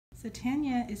So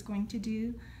Tanya is going to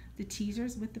do the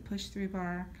teasers with the push-through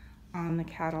bar on the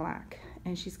Cadillac.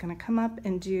 And she's going to come up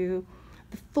and do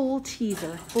the full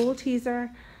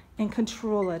teaser, and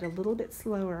control it a little bit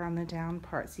slower on the down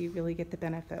part so you really get the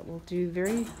benefit. We'll do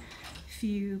very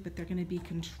few, but they're going to be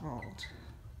controlled.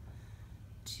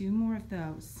 2 more of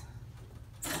those.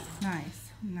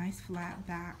 Nice flat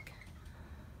back.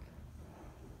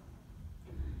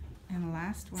 And the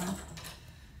last one,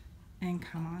 and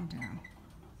come on down.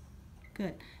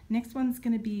 Good. Next one's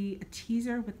going to be a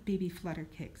teaser with baby flutter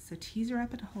kicks. So teaser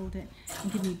up and hold it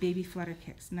and give me baby flutter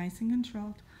kicks. Nice and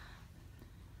controlled.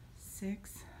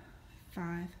 6,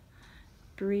 5,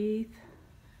 breathe,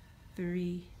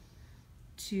 3,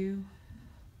 2,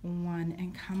 1,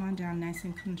 and come on down nice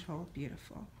and controlled.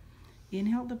 Beautiful.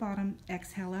 Inhale at the bottom,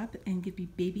 exhale up, and give me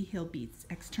baby heel beats,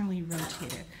 externally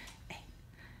rotated. 8,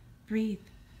 breathe,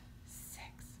 6,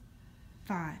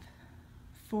 5,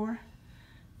 4,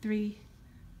 3,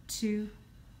 2,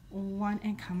 1,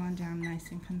 and come on down nice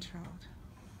and controlled.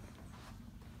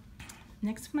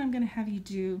 Next one I'm going to have you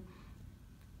do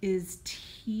is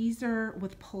teaser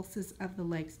with pulses of the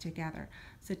legs together.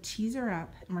 So teaser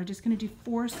up, and we're just going to do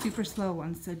 4 super slow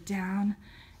ones. So down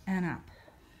and up.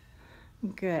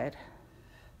 Good.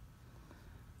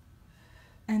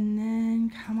 And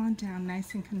then come on down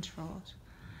nice and controlled.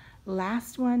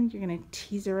 Last one, you're going to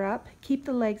teaser up, keep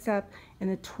the legs up,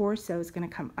 and the torso is going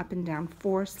to come up and down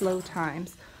 4 slow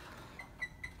times.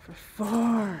 For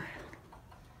 4,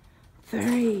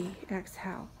 3,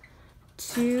 exhale,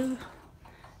 2,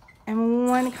 and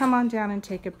 1, come on down and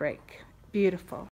take a break. Beautiful.